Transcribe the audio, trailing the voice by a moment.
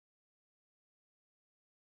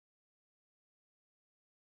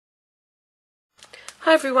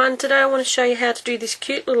Hi everyone, today I want to show you how to do this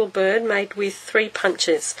cute little bird made with 3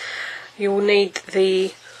 punches. You will need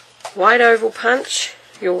the wide oval punch,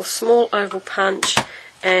 your small oval punch,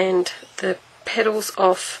 and the petals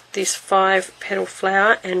off this 5 petal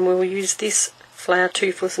flower, and we'll use this flower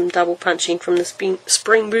too for some double punching from the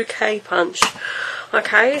spring bouquet punch.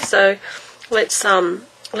 Okay, so let's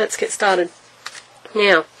get started.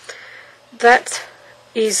 Now, that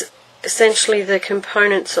is essentially the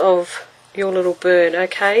components of your little bird.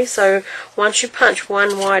 Okay, so once you punch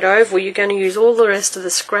one wide oval, you're going to use all the rest of the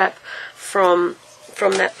scrap from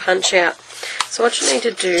that punch out. So what you need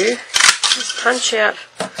to do is punch out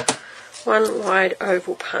one wide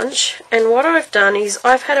oval punch, and what I've done is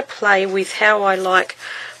I've had a play with how I like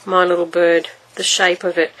my little bird, the shape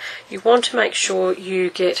of it. You want to make sure you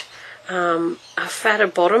get a fatter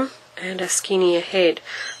bottom and a skinnier head.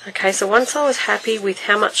 Okay, so once I was happy with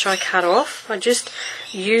how much I cut off, I just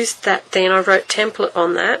used that then. I wrote template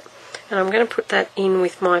on that, and I'm going to put that in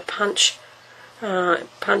with my punch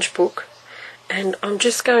book, and I'm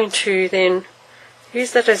just going to then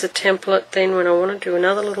use that as a template then when I want to do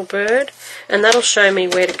another little bird, and that'll show me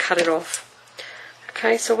where to cut it off.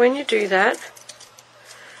 Okay, so when you do that,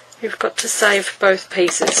 you've got to save both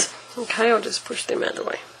pieces. Okay, I'll just push them out of the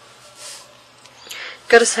way.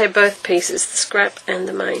 Got to save both pieces, the scrap and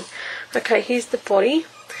the main. Okay, here's the body.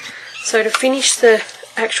 So to finish the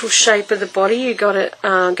actual shape of the body, you got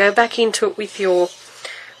to go back into it with your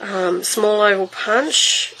small oval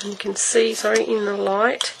punch. And you can see, sorry, in the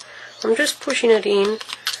light, I'm just pushing it in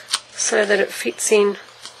so that it fits in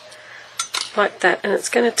like that, and it's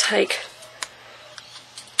going to take,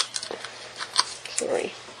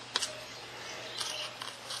 sorry,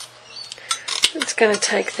 it's going to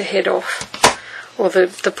take the head off, or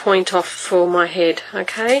the point off for my head.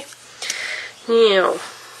 Okay, now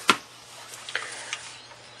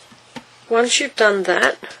once you've done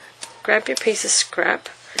that, grab your piece of scrap.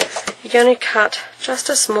 You're going to cut just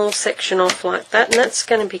a small section off like that, and that's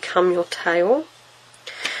going to become your tail.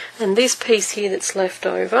 And this piece here that's left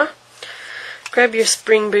over, grab your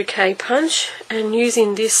spring bouquet punch, and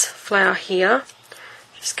using this flower here,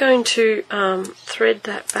 just going to thread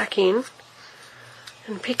that back in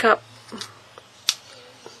and pick up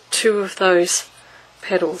 2 of those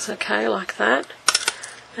petals, okay, like that,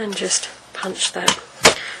 and just punch that.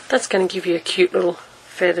 That's going to give you a cute little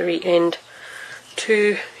feathery end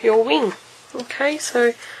to your wing. Okay,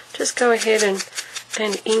 so just go ahead and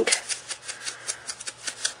ink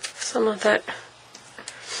some of that,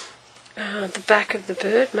 the back of the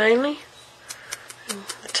bird mainly, and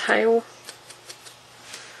the tail,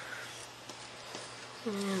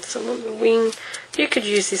 and some of the wing. You could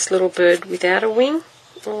use this little bird without a wing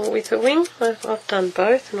or with a wing. I've done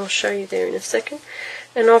both, and I'll show you there in a second.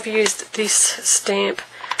 And I've used this stamp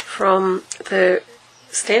from the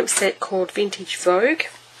stamp set called Vintage Vogue,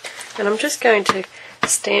 and I'm just going to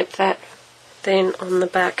stamp that then on the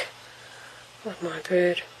back of my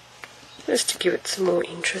bird, just to give it some more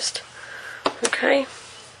interest. Okay,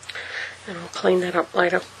 and I'll clean that up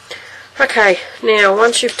later. Okay, now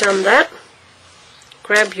once you've done that,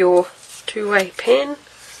 grab your two-way pen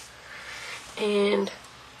and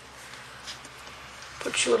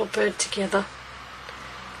put your little bird together.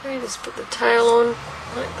 Okay, just put the tail on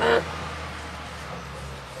like that,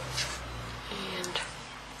 and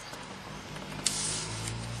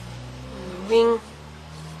the wing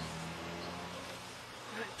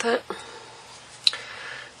like that.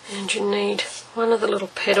 And you need one of the little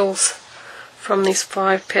petals from this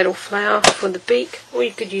 5 petal flower for the beak, or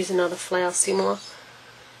you could use another flower similar.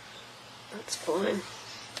 That's fine.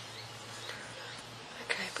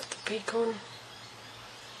 Okay, put the beak on.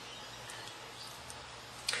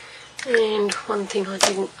 And one thing I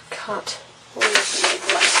didn't cut was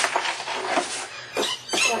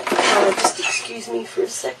black colour. Just excuse me for a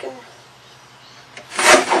second.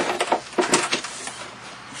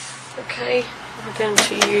 Okay, I'm going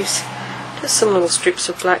to use just some little strips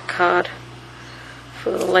of black card for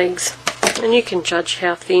the legs, and you can judge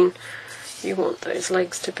how thin you want those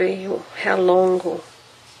legs to be, or how long, or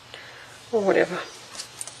whatever.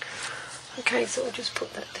 Okay, so I'll just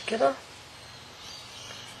put that together.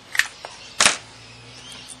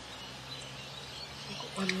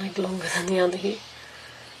 I've got one leg longer than the other here.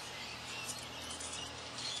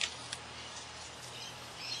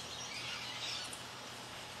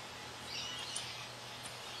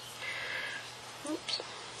 Oops.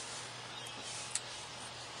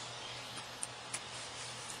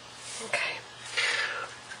 Okay,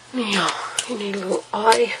 now you need a little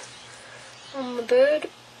eye on the bird,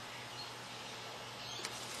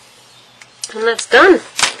 and that's done.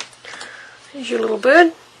 Here's your little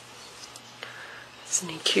bird. Isn't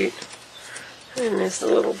he cute? And there's the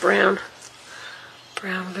little brown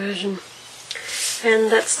version.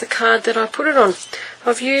 And that's the card that I put it on.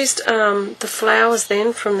 I've used the flowers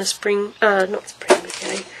then from the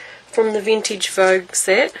from the Vintage Vogue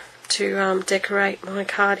set to decorate my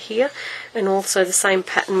card here, and also the same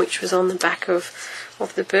pattern which was on the back of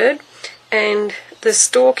the bird. And the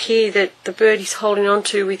stalk here that the bird is holding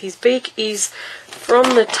onto with his beak is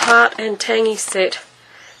from the Tart and Tangy set,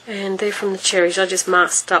 and they're from the cherries. I just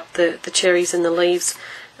masked up the cherries and the leaves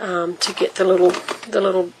to get the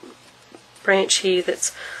little branch here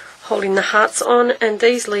that's holding the hearts on, and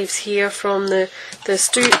these leaves here from the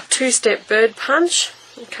two-step bird punch.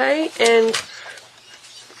 Okay, and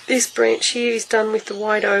this branch here is done with the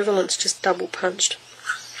wide oval, and it's just double punched.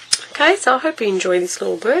 Okay, so I hope you enjoy this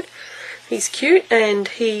little bird. He's cute, and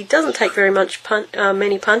he doesn't take very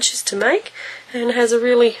many punches to make, and has a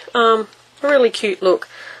really cute look.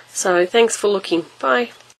 So thanks for looking.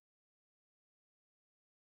 Bye.